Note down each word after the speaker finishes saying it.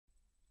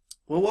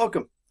Well,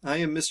 welcome. I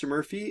am Mr.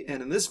 Murphy,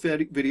 and in this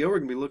video we're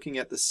going to be looking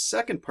at the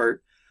second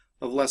part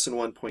of lesson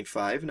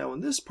 1.5. Now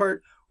in this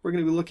part we're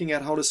going to be looking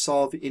at how to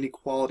solve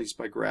inequalities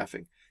by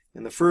graphing.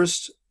 In the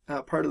first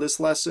part of this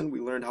lesson we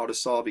learned how to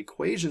solve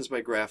equations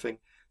by graphing.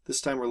 This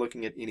time we're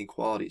looking at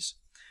inequalities.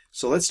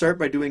 So let's start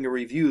by doing a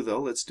review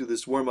though. Let's do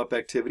this warm-up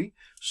activity.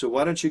 So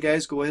why don't you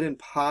guys go ahead and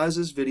pause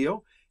this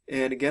video,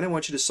 and again I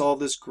want you to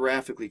solve this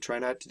graphically. Try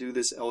not to do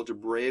this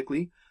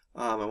algebraically.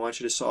 I want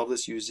you to solve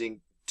this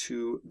using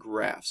two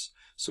graphs.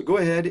 So go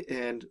ahead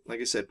and, like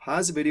I said,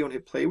 pause the video and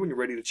hit play when you're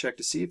ready to check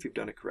to see if you've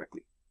done it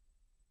correctly.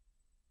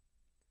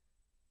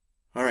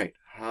 Alright,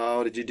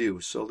 how did you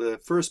do? So the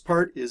first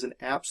part is an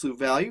absolute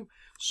value.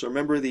 So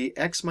remember, the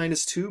x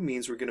minus 2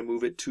 means we're going to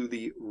move it to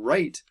the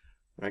right.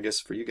 I guess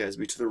for you guys,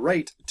 be to the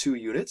right 2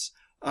 units.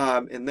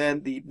 And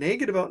then the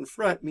negative out in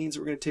front means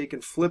we're going to take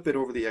and flip it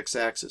over the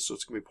x-axis. So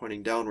it's going to be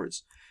pointing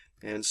downwards.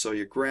 And so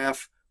your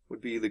graph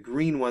would be the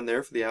green one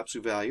there for the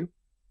absolute value.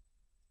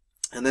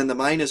 And then the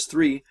minus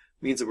 3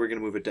 means that we're going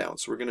to move it down.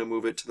 So we're going to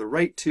move it to the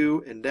right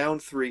 2 and down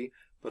 3,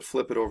 but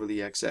flip it over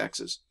the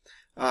x-axis.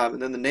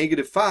 And then the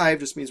negative 5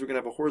 just means we're going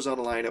to have a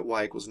horizontal line at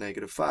y equals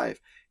negative 5.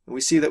 And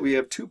we see that we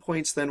have 2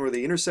 points then where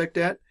they intersect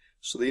at.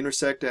 So they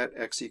intersect at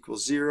x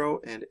equals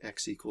 0 and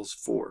x equals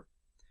 4.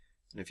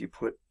 And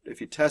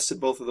if you tested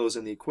both of those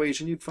in the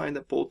equation, you'd find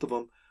that both of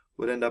them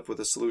would end up with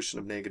a solution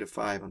of negative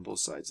 5 on both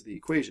sides of the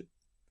equation.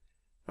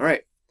 All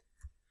right.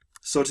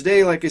 So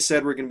today, like I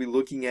said, we're going to be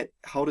looking at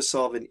how to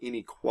solve an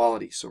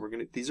inequality. So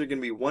these are going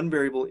to be one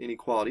variable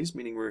inequalities,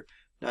 meaning we're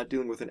not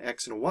dealing with an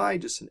x and a y,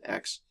 just an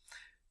x.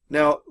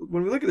 Now,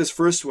 when we look at this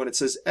first one, it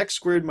says x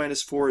squared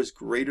minus 4 is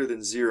greater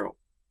than 0.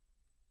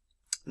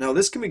 Now,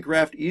 this can be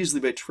graphed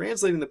easily by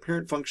translating the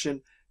parent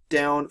function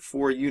down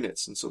 4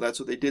 units. And so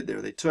that's what they did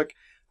there. They took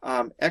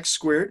x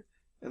squared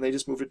and they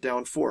just moved it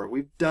down 4.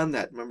 We've done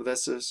that. Remember,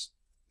 this is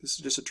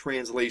just a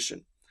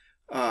translation.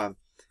 And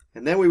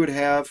then we would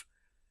have,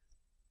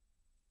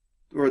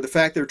 or the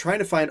fact they're trying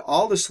to find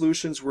all the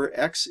solutions where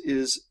x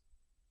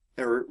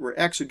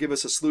would give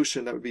us a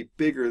solution that would be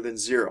bigger than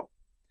 0.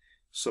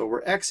 So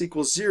where x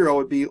equals 0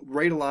 would be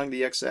right along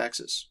the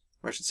x-axis.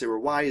 Or I should say where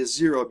y is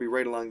 0 would be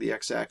right along the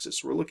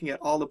x-axis. So we're looking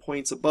at all the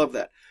points above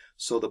that.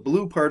 So the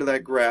blue part of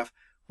that graph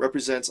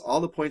represents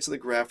all the points of the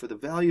graph where the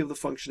value of the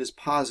function is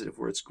positive,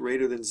 where it's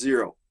greater than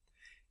 0.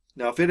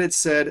 Now if it had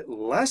said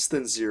less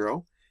than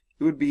 0,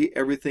 it would be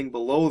everything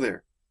below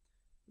there.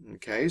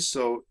 Okay,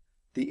 so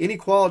the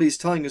inequality is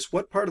telling us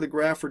what part of the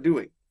graph we're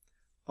doing,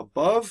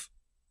 above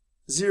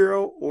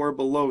 0 or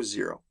below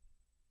 0.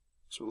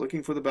 So we're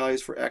looking for the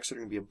values for x that are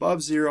going to be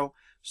above 0,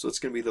 so it's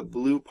going to be the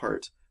blue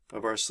part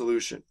of our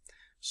solution.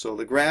 So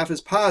the graph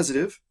is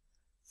positive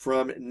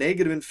from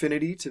negative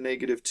infinity to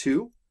negative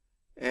 2,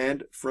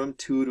 and from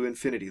 2 to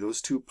infinity, those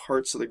two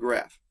parts of the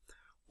graph.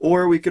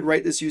 Or we could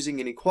write this using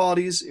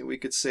inequalities, and we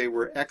could say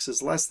where x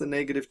is less than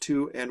negative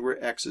 2 and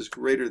where x is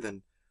greater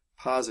than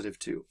positive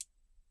 2.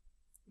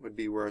 Would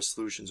be where our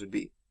solutions would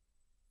be.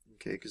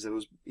 Okay, because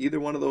either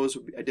one of those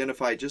would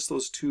identify just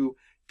those two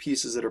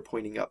pieces that are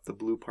pointing up, the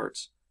blue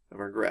parts of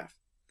our graph.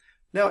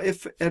 Now,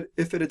 if it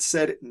had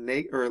said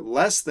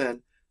less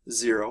than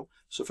 0,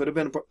 so if it had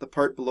been the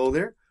part below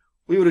there,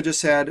 we would have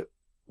just had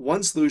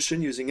one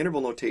solution using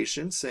interval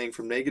notation, saying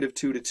from negative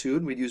 2 to 2,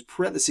 and we'd use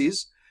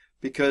parentheses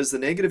because the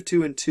negative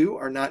 2 and 2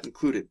 are not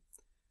included.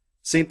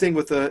 Same thing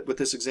with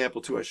this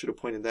example too. I should have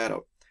pointed that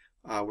out.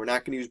 We're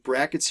not going to use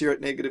brackets here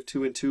at negative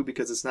 2 and 2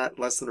 because it's not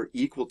less than or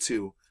equal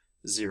to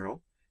 0.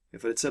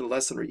 If it had said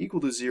less than or equal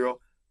to 0,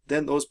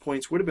 then those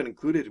points would have been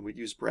included and we'd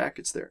use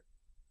brackets there.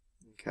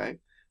 Okay,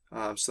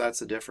 so that's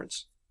the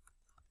difference.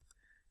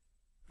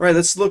 All right,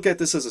 let's look at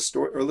this as a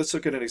story, or let's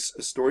look at a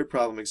story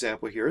problem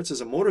example here. It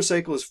says a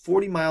motorcycle is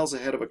 40 miles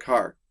ahead of a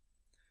car.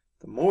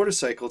 The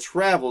motorcycle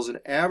travels an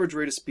average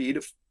rate of speed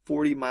of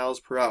 40 miles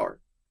per hour.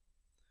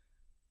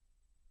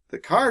 The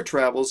car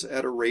travels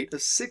at a rate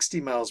of 60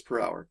 miles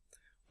per hour.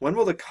 When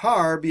will the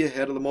car be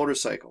ahead of the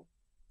motorcycle?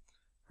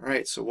 All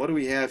right, so what do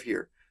we have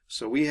here?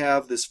 So we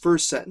have this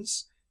first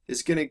sentence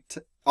is going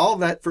to, all of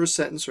that first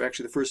sentence, or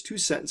actually the first two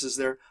sentences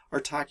there, are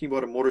talking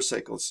about a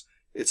motorcycle.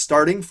 It's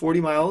starting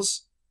 40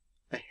 miles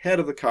ahead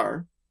of the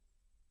car,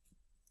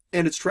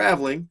 and it's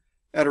traveling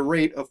at a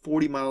rate of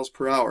 40 miles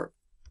per hour.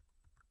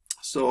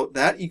 So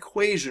that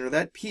equation, or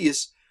that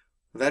piece,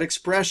 or that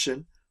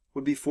expression,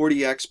 would be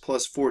 40x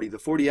plus 40. The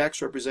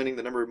 40x representing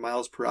the number of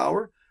miles per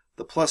hour,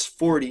 the plus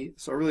 40,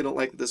 so I really don't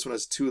like that this one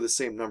has two of the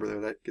same number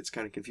there. That gets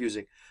kind of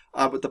confusing.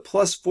 But the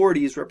plus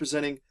 40 is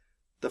representing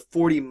the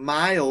 40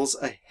 miles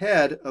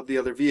ahead of the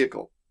other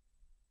vehicle.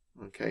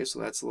 Okay, so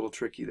that's a little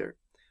tricky there.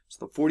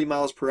 So the 40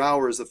 miles per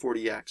hour is the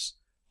 40x.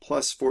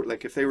 Plus 40,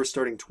 like if they were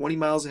starting 20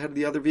 miles ahead of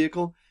the other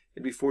vehicle,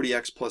 it'd be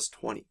 40x plus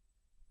 20.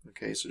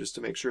 Okay, so just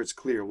to make sure it's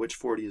clear which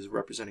 40 is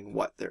representing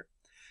what there.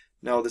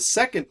 Now the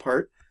second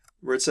part,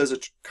 where it says a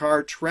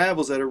car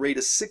travels at a rate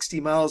of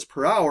 60 miles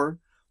per hour,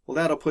 well,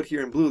 that'll put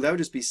here in blue, that would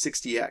just be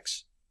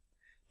 60x.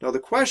 Now the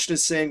question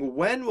is saying,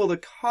 when will the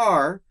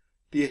car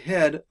be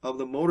ahead of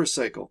the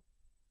motorcycle?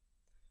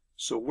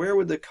 So where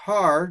would the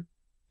car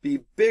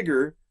be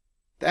bigger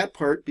that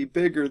part be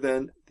bigger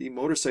than the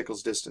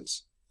motorcycle's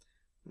distance.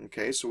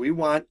 Okay, so we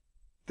want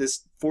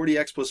this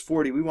 40x plus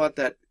 40, we want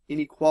that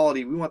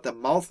inequality, we want the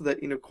mouth of that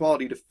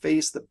inequality to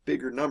face the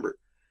bigger number.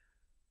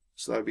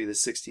 So that would be the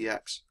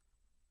 60x.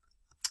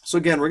 So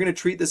again, we're going to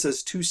treat this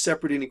as two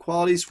separate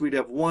inequalities. We'd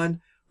have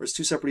one, or it's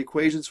two separate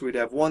equations. So we'd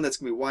have one that's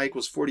going to be y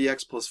equals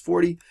 40x plus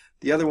 40.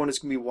 The other one is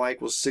going to be y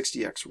equals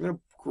 60x. We're going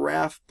to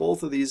graph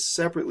both of these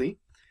separately.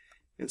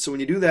 And so when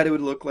you do that, it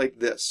would look like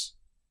this.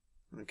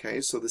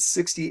 Okay, so the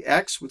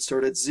 60x would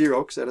start at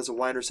 0 because that has a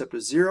y-intercept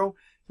of 0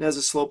 and has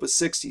a slope of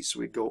 60. So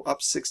we'd go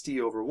up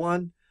 60 over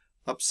 1,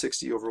 up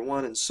 60 over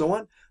 1, and so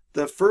on.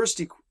 The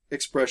first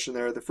expression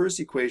there, the first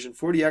equation,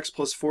 40x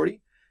plus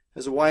 40,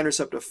 has a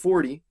y-intercept of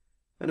 40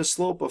 and a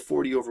slope of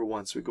 40 over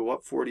 1. So we go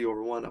up 40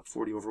 over 1, up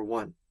 40 over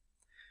 1.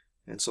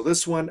 And so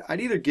this one,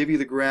 I'd either give you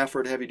the graph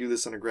or I'd have you do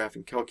this on a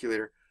graphing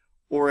calculator,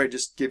 or I'd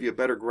just give you a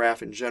better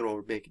graph in general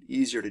or make it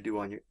easier to do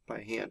on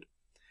by hand.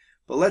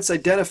 But let's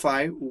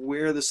identify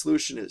where the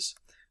solution is.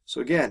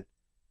 So again,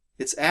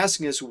 it's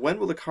asking us when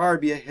will the car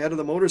be ahead of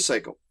the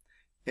motorcycle?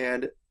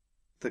 And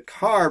the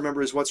car,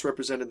 remember, is what's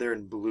represented there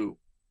in blue.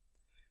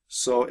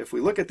 So if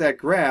we look at that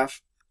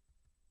graph,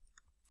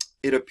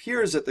 it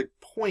appears that the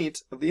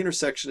point of the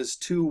intersection is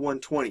 2,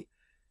 120.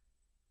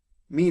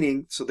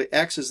 Meaning, so the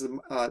x is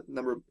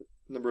the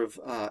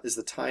is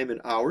the time in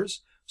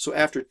hours. So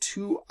after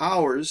 2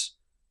 hours,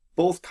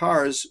 both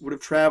cars would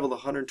have traveled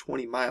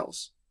 120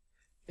 miles.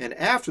 And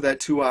after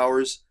that 2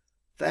 hours,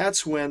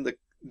 that's when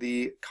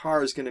the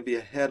car is going to be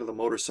ahead of the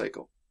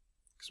motorcycle.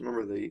 Because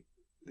remember, the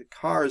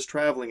car is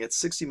traveling at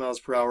 60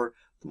 miles per hour.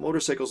 The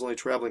motorcycle is only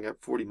traveling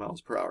at 40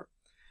 miles per hour.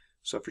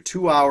 So after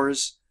 2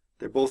 hours,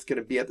 they're both going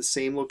to be at the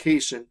same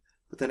location.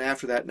 But then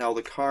after that, now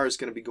the car is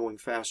going to be going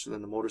faster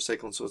than the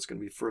motorcycle, and so it's going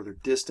to be further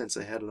distance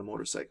ahead of the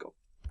motorcycle.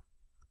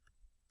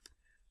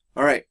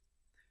 All right.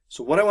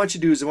 So what I want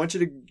you to do is I want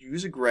you to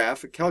use a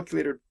graph. A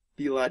calculator would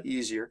be a lot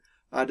easier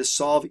to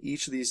solve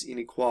each of these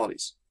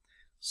inequalities.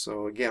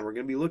 So again, we're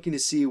going to be looking to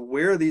see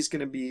where are these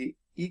going to be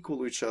equal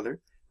to each other.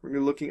 We're going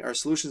to be looking, our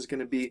solution is going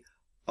to be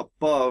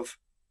above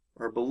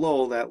or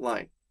below that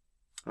line.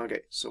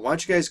 Okay, so why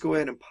don't you guys go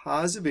ahead and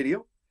pause the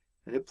video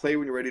and hit play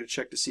when you're ready to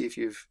check to see if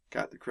you've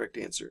got the correct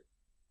answer.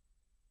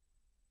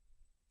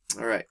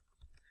 All right,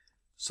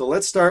 so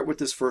let's start with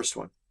this first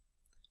one.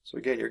 So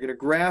again, you're going to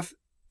graph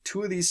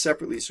two of these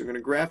separately. So you're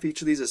going to graph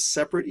each of these as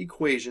separate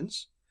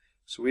equations.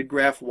 So we'd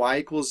graph y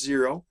equals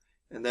 0,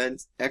 and then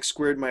x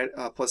squared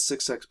plus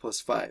 6x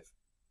plus 5.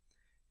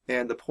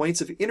 And the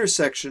points of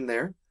intersection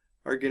there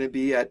are going to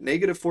be at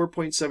negative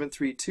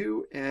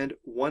 4.732 and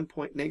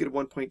negative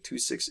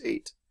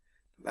 1.268.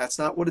 That's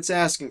not what it's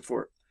asking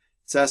for.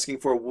 It's asking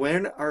for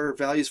when are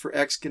values for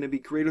x going to be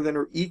greater than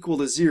or equal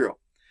to 0.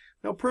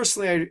 Now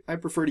personally, I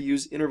prefer to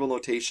use interval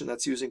notation.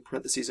 That's using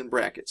parentheses and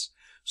brackets.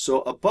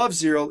 So above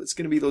 0, it's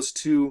going to be those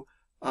two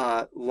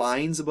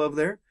lines above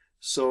there.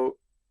 So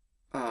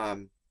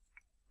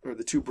or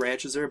the two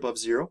branches there above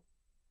 0.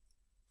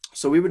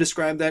 So we would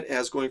describe that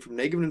as going from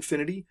negative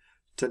infinity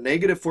to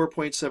negative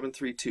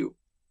 4.732.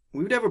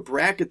 We would have a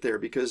bracket there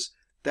because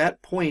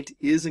that point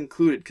is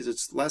included because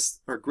it's less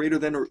or greater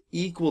than or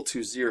equal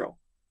to 0.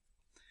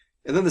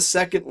 And then the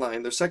second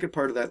line, the second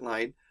part of that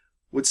line,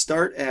 would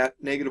start at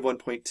negative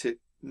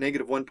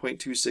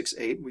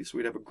 1.268. So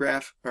we'd have a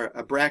graph or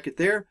a bracket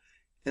there,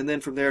 and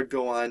then from there it'd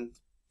go on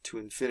to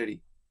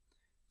infinity.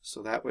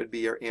 So that would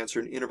be our answer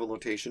in interval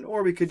notation.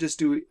 Or we could just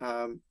do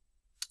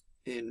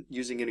in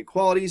using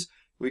inequalities,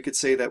 we could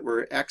say that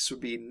where x would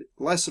be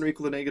less than or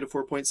equal to negative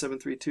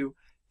 4.732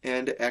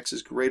 and x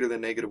is greater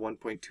than negative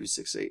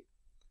 1.268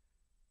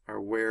 are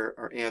where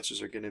our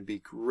answers are going to be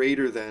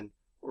greater than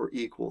or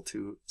equal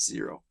to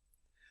 0.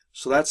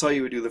 So that's how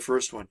you would do the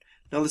first one.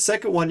 Now the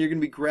second one, you're going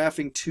to be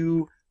graphing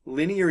two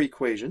linear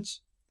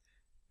equations.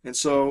 And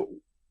so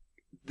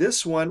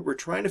this one, we're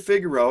trying to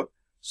figure out,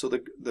 so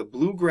the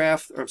blue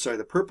graph, or I'm sorry,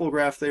 the purple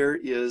graph there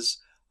is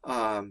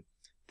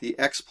the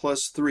x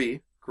plus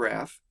 3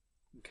 graph.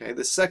 Okay,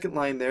 the second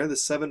line there, the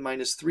 7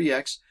 minus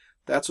 3x,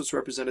 that's what's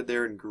represented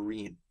there in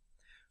green.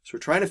 So we're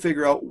trying to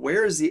figure out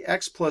where is the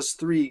x plus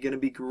 3 going to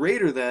be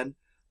greater than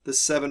the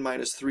 7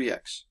 minus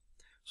 3x.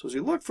 So as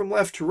we look from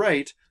left to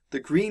right, the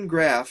green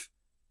graph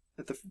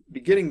at the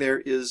beginning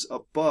there is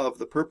above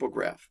the purple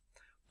graph.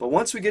 But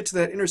once we get to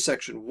that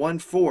intersection, 1,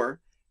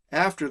 4,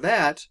 after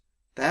that,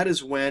 that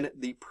is when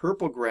the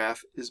purple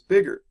graph is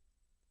bigger.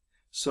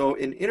 So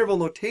in interval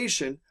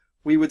notation,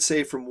 we would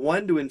say from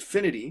 1 to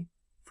infinity,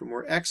 from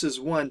where x is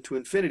 1 to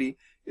infinity,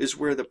 is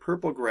where the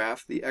purple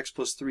graph, the x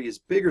plus 3, is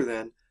bigger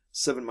than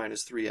 7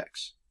 minus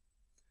 3x.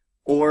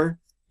 Or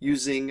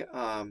using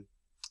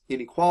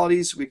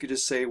inequalities, we could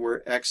just say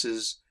where x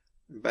is,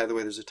 by the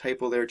way, there's a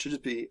typo there, it should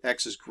just be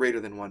x is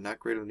greater than 1, not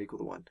greater than or equal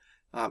to 1.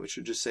 It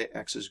should just say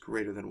x is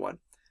greater than 1.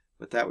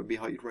 But that would be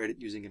how you'd write it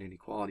using an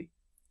inequality.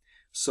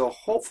 So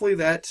hopefully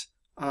that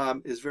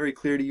is very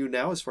clear to you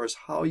now as far as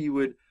how you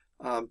would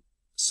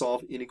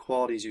solve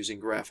inequalities using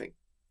graphing.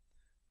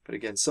 But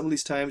again, some of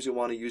these times you'll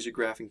want to use your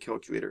graphing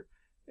calculator,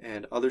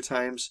 and other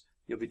times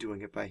you'll be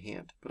doing it by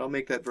hand. But I'll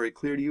make that very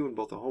clear to you in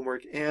both the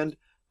homework and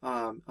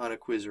on a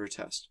quiz or a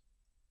test.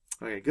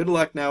 Okay, good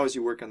luck now as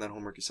you work on that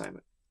homework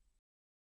assignment.